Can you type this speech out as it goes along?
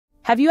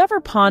Have you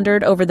ever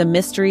pondered over the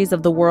mysteries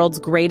of the world's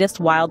greatest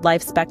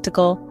wildlife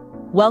spectacle?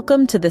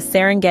 Welcome to the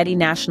Serengeti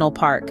National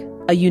Park,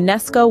 a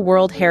UNESCO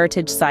World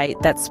Heritage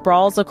Site that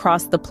sprawls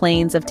across the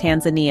plains of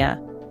Tanzania.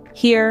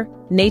 Here,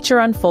 nature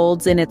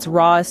unfolds in its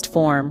rawest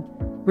form,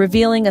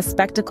 revealing a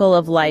spectacle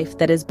of life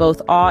that is both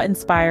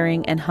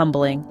awe-inspiring and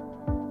humbling.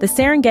 The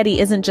Serengeti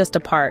isn't just a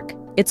park,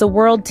 it's a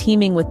world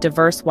teeming with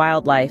diverse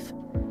wildlife.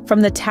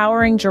 From the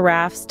towering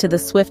giraffes to the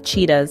swift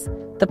cheetahs,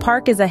 the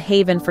park is a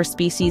haven for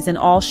species in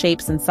all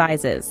shapes and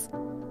sizes.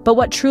 But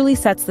what truly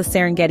sets the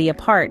Serengeti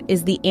apart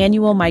is the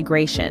annual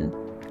migration,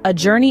 a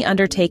journey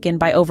undertaken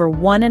by over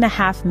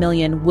 1.5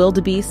 million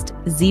wildebeest,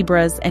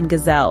 zebras, and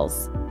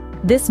gazelles.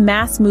 This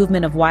mass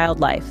movement of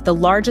wildlife, the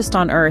largest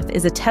on Earth,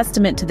 is a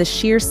testament to the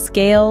sheer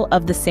scale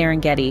of the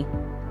Serengeti.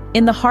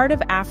 In the heart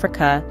of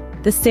Africa,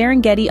 the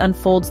Serengeti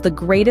unfolds the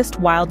greatest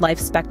wildlife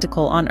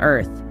spectacle on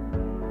Earth.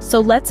 So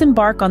let's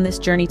embark on this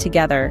journey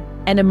together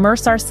and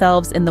immerse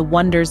ourselves in the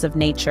wonders of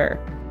nature.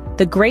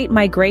 The Great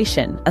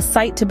Migration, a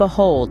sight to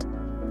behold.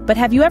 But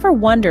have you ever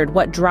wondered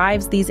what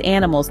drives these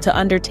animals to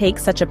undertake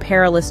such a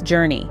perilous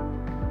journey?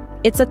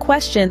 It's a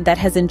question that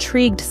has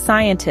intrigued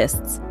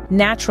scientists,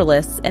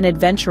 naturalists, and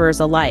adventurers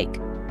alike.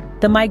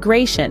 The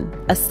migration,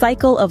 a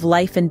cycle of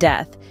life and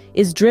death,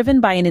 is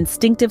driven by an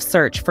instinctive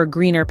search for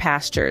greener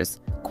pastures,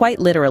 quite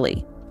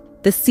literally.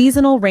 The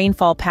seasonal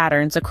rainfall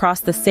patterns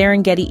across the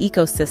Serengeti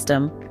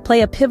ecosystem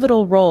play a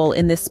pivotal role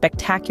in this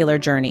spectacular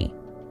journey.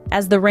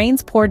 As the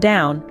rains pour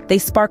down, they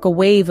spark a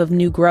wave of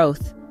new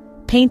growth,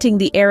 painting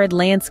the arid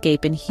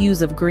landscape in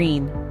hues of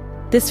green.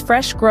 This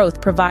fresh growth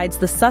provides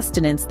the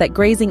sustenance that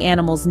grazing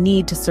animals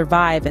need to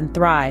survive and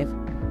thrive.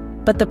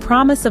 But the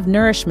promise of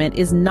nourishment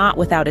is not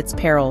without its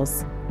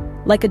perils.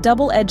 Like a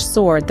double-edged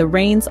sword, the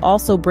rains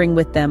also bring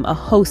with them a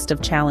host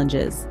of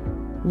challenges.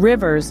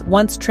 Rivers,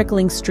 once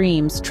trickling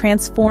streams,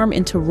 transform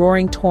into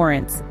roaring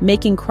torrents,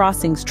 making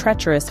crossings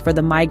treacherous for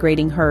the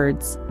migrating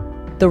herds.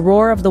 The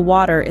roar of the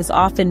water is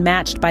often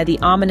matched by the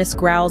ominous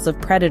growls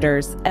of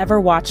predators, ever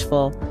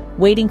watchful,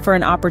 waiting for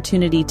an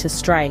opportunity to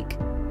strike.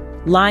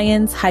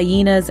 Lions,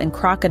 hyenas, and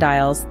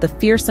crocodiles, the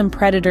fearsome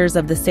predators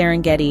of the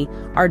Serengeti,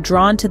 are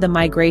drawn to the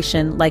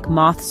migration like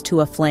moths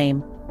to a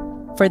flame.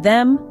 For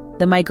them,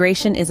 the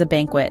migration is a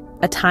banquet,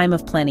 a time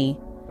of plenty.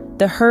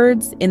 The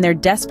herds, in their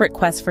desperate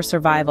quest for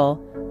survival,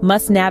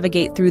 must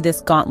navigate through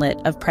this gauntlet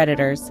of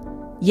predators.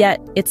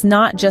 Yet, it's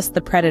not just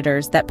the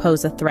predators that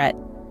pose a threat.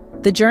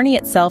 The journey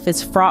itself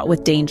is fraught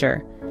with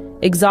danger.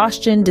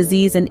 Exhaustion,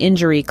 disease, and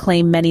injury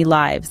claim many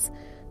lives.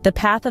 The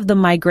path of the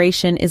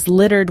migration is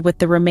littered with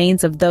the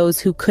remains of those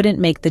who couldn't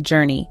make the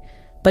journey.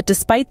 But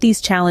despite these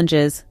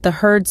challenges, the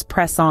herds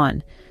press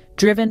on,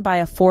 driven by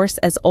a force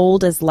as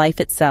old as life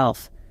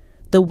itself.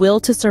 The will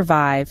to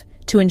survive,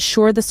 to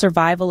ensure the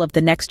survival of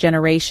the next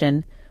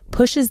generation,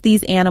 pushes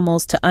these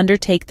animals to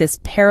undertake this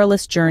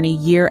perilous journey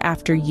year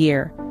after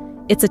year.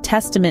 It's a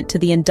testament to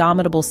the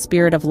indomitable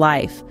spirit of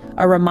life,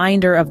 a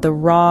reminder of the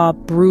raw,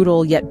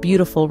 brutal, yet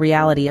beautiful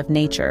reality of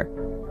nature.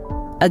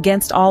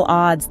 Against all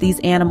odds, these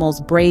animals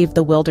brave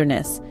the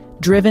wilderness,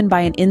 driven by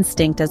an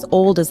instinct as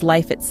old as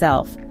life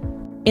itself.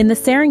 In the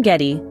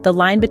Serengeti, the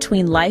line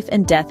between life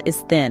and death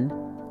is thin.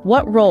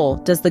 What role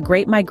does the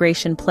Great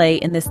Migration play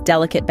in this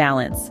delicate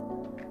balance?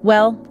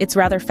 Well, it's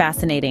rather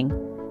fascinating.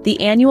 The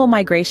annual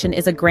migration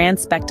is a grand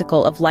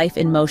spectacle of life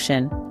in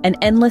motion, an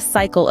endless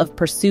cycle of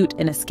pursuit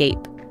and escape.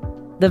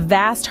 The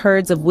vast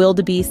herds of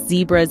wildebeest,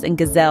 zebras, and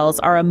gazelles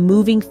are a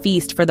moving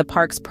feast for the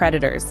park's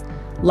predators: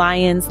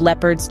 lions,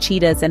 leopards,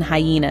 cheetahs, and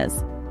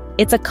hyenas.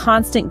 It's a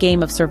constant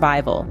game of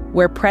survival,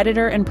 where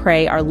predator and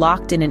prey are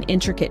locked in an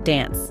intricate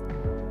dance.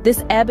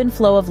 This ebb and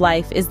flow of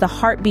life is the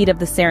heartbeat of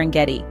the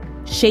Serengeti,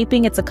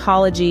 shaping its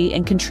ecology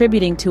and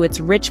contributing to its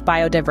rich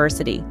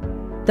biodiversity.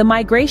 The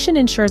migration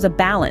ensures a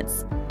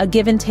balance, a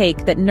give and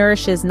take that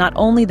nourishes not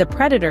only the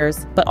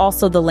predators, but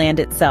also the land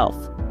itself.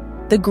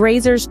 The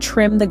grazers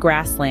trim the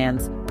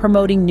grasslands,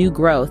 promoting new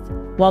growth,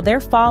 while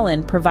their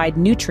fallen provide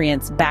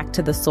nutrients back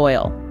to the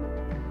soil.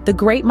 The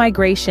Great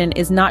Migration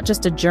is not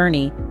just a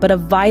journey, but a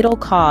vital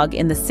cog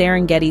in the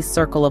Serengeti's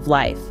circle of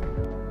life.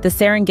 The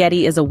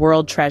Serengeti is a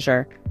world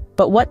treasure,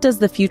 but what does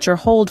the future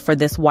hold for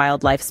this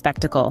wildlife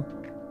spectacle?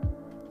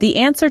 The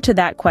answer to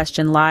that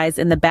question lies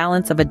in the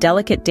balance of a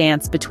delicate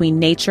dance between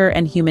nature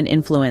and human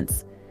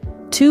influence.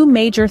 Two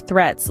major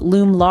threats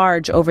loom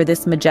large over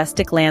this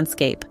majestic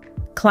landscape: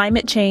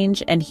 climate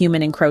change and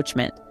human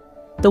encroachment.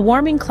 The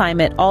warming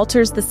climate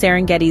alters the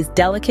Serengeti's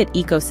delicate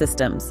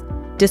ecosystems,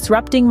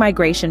 disrupting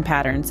migration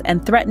patterns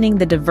and threatening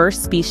the diverse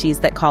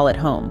species that call it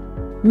home.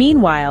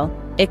 Meanwhile,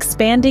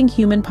 expanding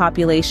human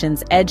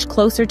populations edge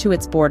closer to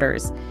its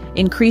borders,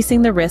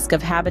 increasing the risk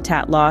of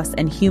habitat loss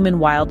and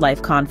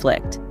human-wildlife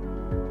conflict.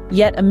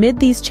 Yet amid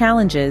these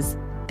challenges,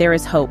 there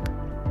is hope.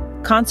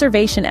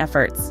 Conservation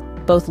efforts,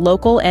 both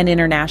local and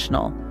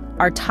international,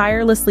 are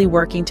tirelessly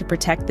working to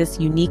protect this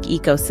unique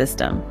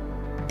ecosystem.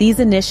 These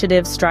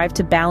initiatives strive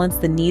to balance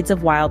the needs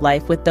of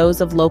wildlife with those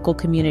of local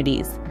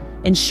communities,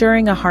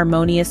 ensuring a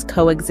harmonious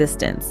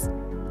coexistence.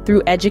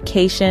 Through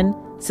education,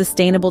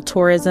 sustainable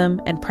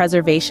tourism, and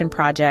preservation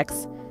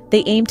projects,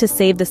 They aim to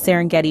save the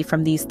Serengeti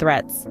from these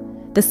threats.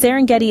 The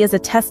Serengeti is a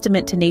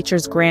testament to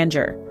nature's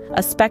grandeur,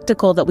 a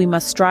spectacle that we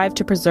must strive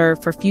to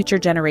preserve for future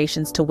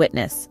generations to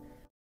witness.